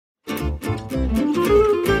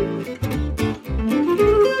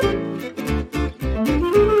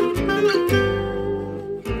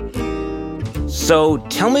So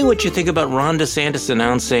tell me what you think about Ron DeSantis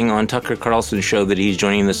announcing on Tucker Carlson's show that he's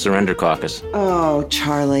joining the Surrender Caucus. Oh,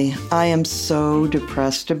 Charlie, I am so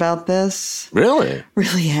depressed about this. Really?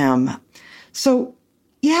 Really am. So,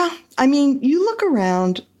 yeah, I mean, you look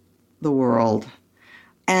around the world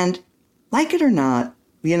and, like it or not,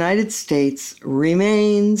 the United States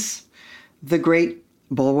remains the great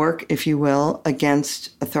bulwark, if you will,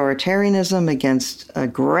 against authoritarianism, against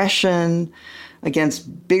aggression,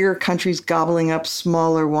 against bigger countries gobbling up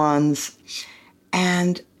smaller ones.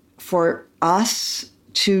 And for us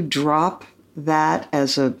to drop that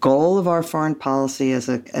as a goal of our foreign policy, as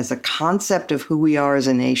a concept of who we are as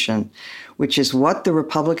a nation, which is what the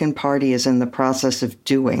Republican Party is in the process of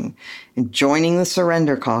doing, and joining the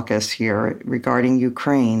Surrender Caucus here regarding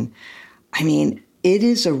Ukraine, I mean, it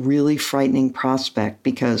is a really frightening prospect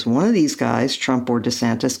because one of these guys, Trump or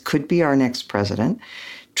DeSantis, could be our next president.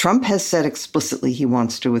 Trump has said explicitly he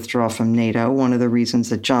wants to withdraw from NATO. One of the reasons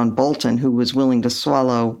that John Bolton, who was willing to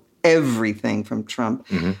swallow everything from Trump,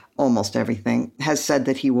 almost everything, has said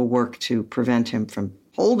that he will work to prevent him from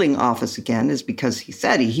holding office again is because he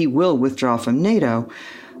said he will withdraw from NATO,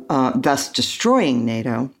 thus destroying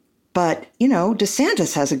NATO. But, you know,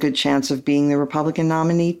 DeSantis has a good chance of being the Republican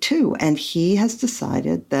nominee, too. And he has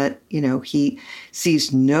decided that, you know, he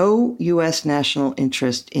sees no U.S. national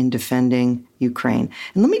interest in defending Ukraine.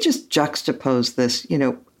 And let me just juxtapose this, you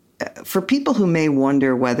know, for people who may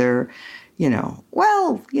wonder whether, you know,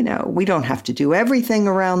 well, you know, we don't have to do everything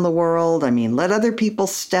around the world. I mean, let other people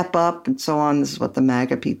step up and so on. This is what the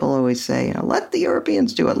MAGA people always say, you know, let the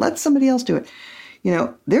Europeans do it. Let somebody else do it. You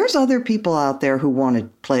know, there's other people out there who want to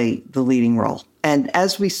play the leading role. And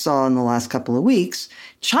as we saw in the last couple of weeks,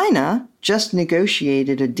 China just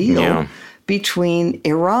negotiated a deal between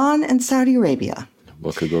Iran and Saudi Arabia.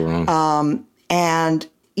 What could go wrong? And,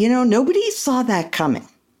 you know, nobody saw that coming,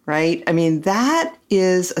 right? I mean, that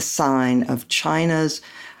is a sign of China's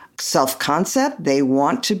self-concept. They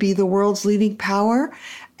want to be the world's leading power.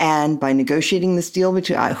 And by negotiating this deal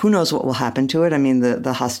between, who knows what will happen to it? I mean,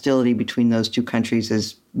 the hostility between those two countries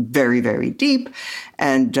is very, very deep.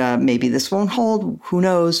 And maybe this won't hold. Who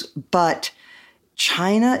knows? But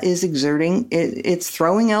China is exerting, it's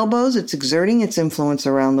throwing elbows. It's exerting its influence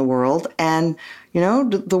around the world. And, you know,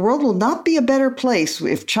 the world will not be a better place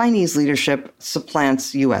if Chinese leadership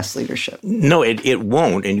supplants U.S. leadership. No, it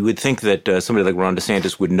won't. And you would think that somebody like Ron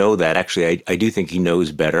DeSantis would know that. Actually, I do think he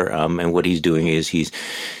knows better. And what he's doing is he's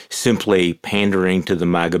simply pandering to the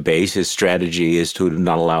MAGA base. His strategy is to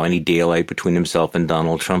not allow any daylight between himself and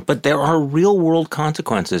Donald Trump. But there are real world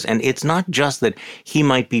consequences. And it's not just that he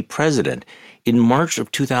might be president. In March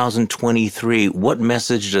of 2023, what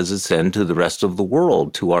message does it send to the rest of the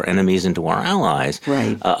world, to our enemies and to our allies,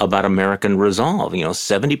 about American resolve? You know,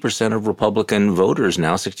 70% of Republican voters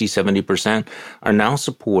now, 70% are now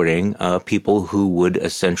supporting people who would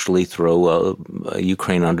essentially throw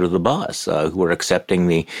Ukraine under the bus, who are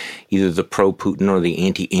accepting either the pro-Putin or the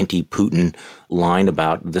anti-Putin line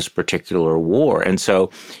about this particular war. And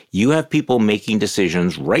so you have people making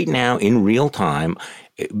decisions right now in real time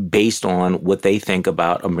based on what they think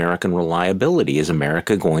about American reliability. Is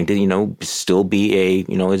America going to, you know, still be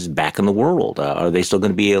is back in the world? Are they still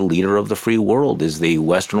going to be a leader of the free world? Is the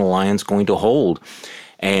Western alliance going to hold?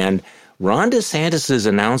 And Ron DeSantis's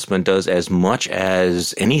announcement does as much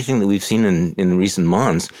as anything that we've seen in recent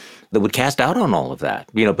months that would cast doubt on all of that.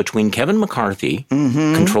 You know, between Kevin McCarthy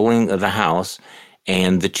controlling the House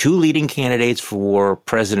and the two leading candidates for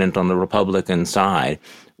president on the Republican side,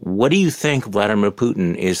 what do you think Vladimir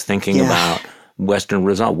Putin is thinking about Western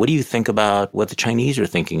resolve? What do you think about what the Chinese are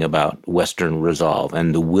thinking about Western resolve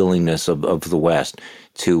and the willingness of the West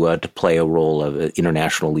to play a role of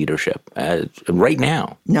international leadership right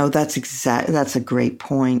now? No, that's a great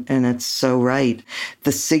point, and it's so right.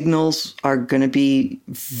 The signals are going to be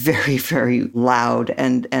very, very loud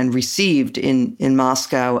and received in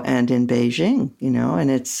Moscow and in Beijing, you know, and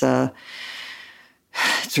it's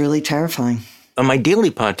really terrifying. On my daily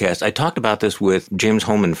podcast, I talked about this with James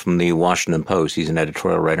Hohmann from the Washington Post. He's an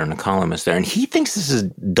editorial writer and a columnist there, and he thinks this is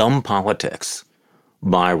dumb politics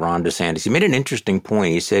by Ron DeSantis. He made an interesting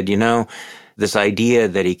point. He said, you know, this idea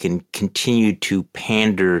that he can continue to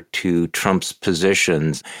pander to Trump's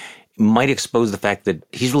positions might expose the fact that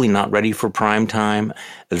he's really not ready for prime time,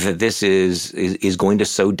 that this is going to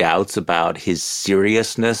sow doubts about his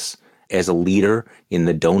seriousness as a leader in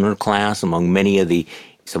the donor class among many of the,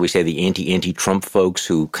 so we say, the anti-Trump folks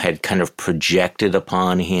who had kind of projected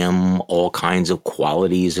upon him all kinds of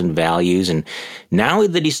qualities and values. And now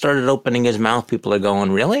that he started opening his mouth, people are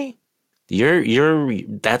going, really?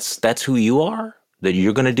 That's who you are? that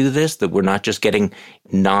you're going to do this, that we're not just getting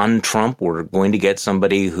non-Trump, we're going to get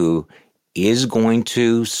somebody who is going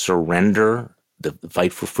to surrender the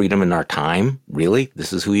fight for freedom in our time? Really?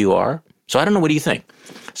 This is who you are? So I don't know. What do you think?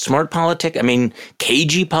 Smart politics? I mean,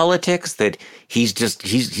 cagey politics, that he's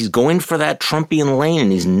going for that Trumpian lane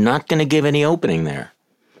and he's not going to give any opening there.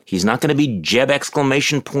 He's not going to be Jeb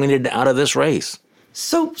exclamation pointed out of this race.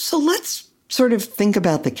 So let's sort of think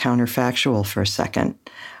about the counterfactual for a second.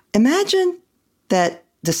 Imagine that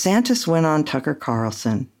DeSantis went on Tucker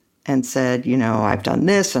Carlson and said, I've done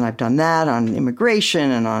this and I've done that on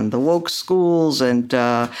immigration and on the woke schools and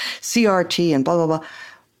CRT and blah, blah, blah.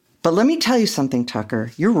 But let me tell you something,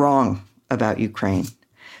 Tucker. You're wrong about Ukraine.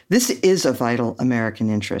 This is a vital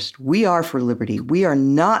American interest. We are for liberty. We are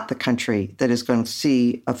not the country that is going to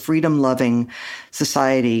see a freedom-loving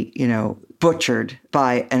society, butchered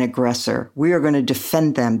by an aggressor. We are going to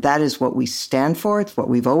defend them. That is what we stand for. It's what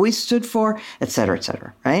we've always stood for, et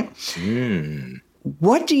cetera, right?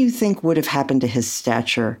 What do you think would have happened to his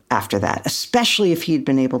stature after that, especially if he'd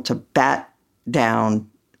been able to bat down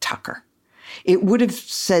Tucker? It would have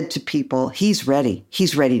said to people, he's ready.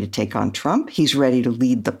 He's ready to take on Trump. He's ready to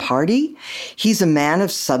lead the party. He's a man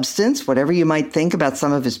of substance. Whatever you might think about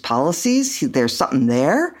some of his policies, there's something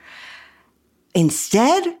there.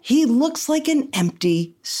 Instead, he looks like an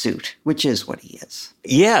empty suit, which is what he is.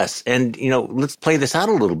 Yes. And, let's play this out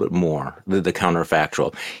a little bit more, the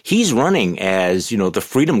counterfactual. He's running as, the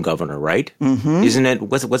freedom governor, right? Mm-hmm. Isn't it?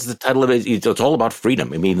 What's the title of it? It's all about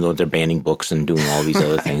freedom. I mean, even though they're banning books and doing all these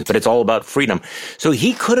other things, but it's all about freedom. So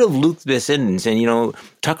he could have looped this in and said,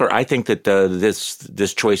 Tucker, I think that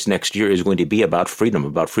this choice next year is going to be about freedom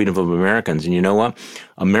of Americans. And you know what?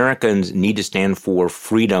 Americans need to stand for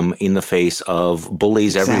freedom in the face of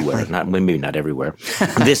bullies everywhere. Maybe not everywhere.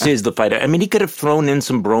 This is the fight. I mean, he could have thrown in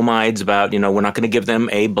some bromides about, we're not going to give them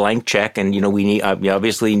a blank check. And, we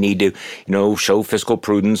obviously need to, show fiscal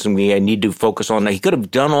prudence, and we need to focus on that. He could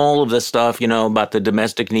have done all of this stuff, about the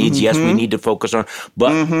domestic needs. Mm-hmm. Yes, we need to focus on.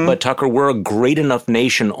 But Tucker, we're a great enough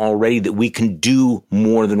nation already that we can do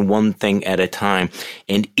more than one thing at a time.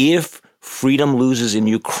 And if freedom loses in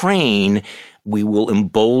Ukraine, we will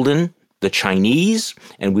embolden the Chinese,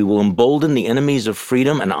 and we will embolden the enemies of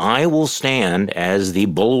freedom, and I will stand as the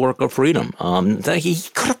bulwark of freedom. He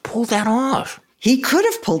could have pulled that off. He could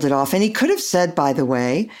have pulled it off, and he could have said, by the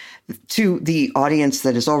way, to the audience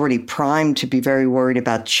that is already primed to be very worried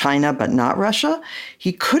about China but not Russia,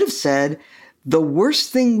 he could have said, the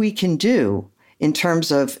worst thing we can do in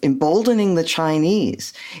terms of emboldening the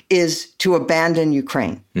Chinese is to abandon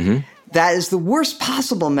Ukraine. Mm-hmm. That is the worst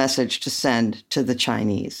possible message to send to the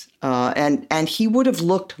Chinese. And he would have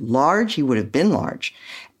looked large. He would have been large.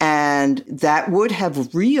 And that would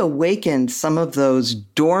have reawakened some of those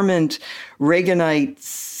dormant Reaganite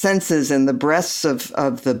senses in the breasts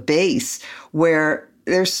of the base, where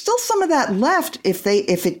there's still some of that left if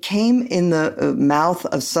it came in the mouth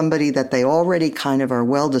of somebody that they already kind of are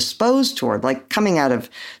well disposed toward, like coming out of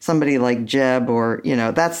somebody like Jeb, or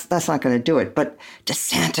that's not going to do it. But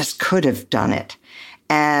DeSantis could have done it,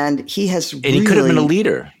 and he has. And he could have been a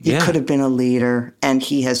leader. He could have been a leader, and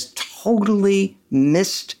he has totally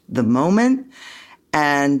missed the moment.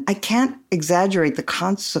 And I can't exaggerate the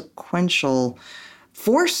consequential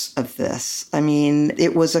force of this. I mean,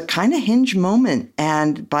 it was a kind of hinge moment,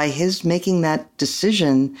 and by his making that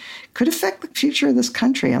decision could affect the future of this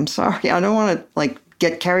country. I'm sorry. I don't want to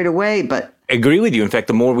get carried away, but I agree with you. In fact,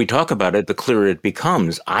 the more we talk about it, the clearer it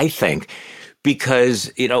becomes, I think,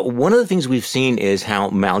 because, one of the things we've seen is how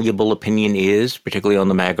malleable opinion is, particularly on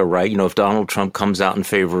the MAGA right. If Donald Trump comes out in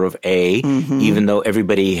favor of A, mm-hmm. even though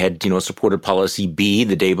everybody had, supported policy B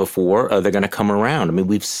the day before, they're going to come around. I mean,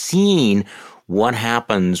 we've seen what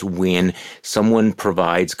happens when someone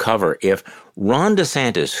provides cover. If Ron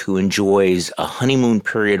DeSantis, who enjoys a honeymoon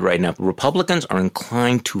period right now, Republicans are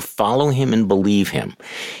inclined to follow him and believe him.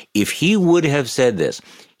 If he would have said this,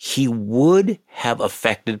 he would have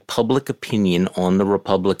affected public opinion on the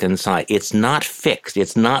Republican side. It's not fixed.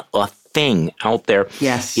 It's not a thing out there.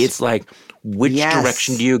 Yes. It's like, which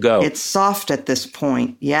direction do you go? It's soft at this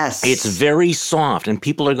point. Yes. It's very soft. And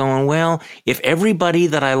people are going, well, if everybody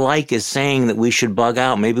that I like is saying that we should bug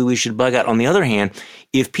out, maybe we should bug out. On the other hand,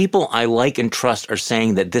 if people I like and trust are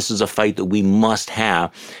saying that this is a fight that we must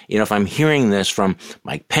have, if I'm hearing this from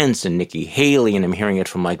Mike Pence and Nikki Haley, and I'm hearing it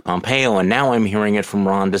from Mike Pompeo, and now I'm hearing it from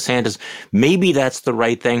Ron DeSantis, maybe that's the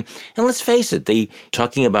right thing. And let's face it,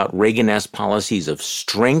 talking about Reagan-esque policies of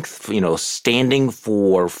strength, standing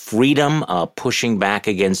for freedom, pushing back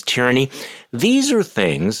against tyranny, these are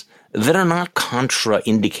things that are not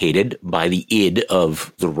contraindicated by the id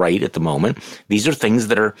of the right at the moment. These are things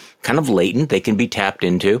that are kind of latent. They can be tapped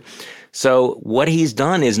into. So what he's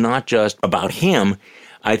done is not just about him.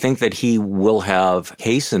 I think that he will have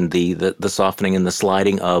hastened the softening and the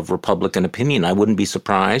sliding of Republican opinion. I wouldn't be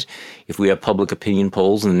surprised if we have public opinion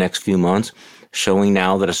polls in the next few months showing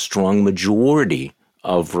now that a strong majority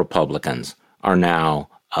of Republicans are now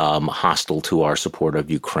hostile to our support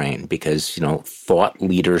of Ukraine because, thought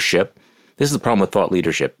leadership. This is the problem with thought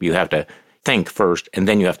leadership. You have to think first, and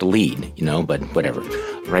then you have to lead, but whatever,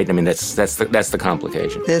 right? I mean, that's the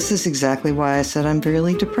complication. This is exactly why I said I'm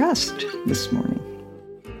really depressed this morning.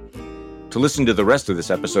 To listen to the rest of this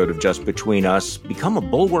episode of Just Between Us, become a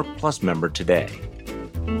Bulwark Plus member today.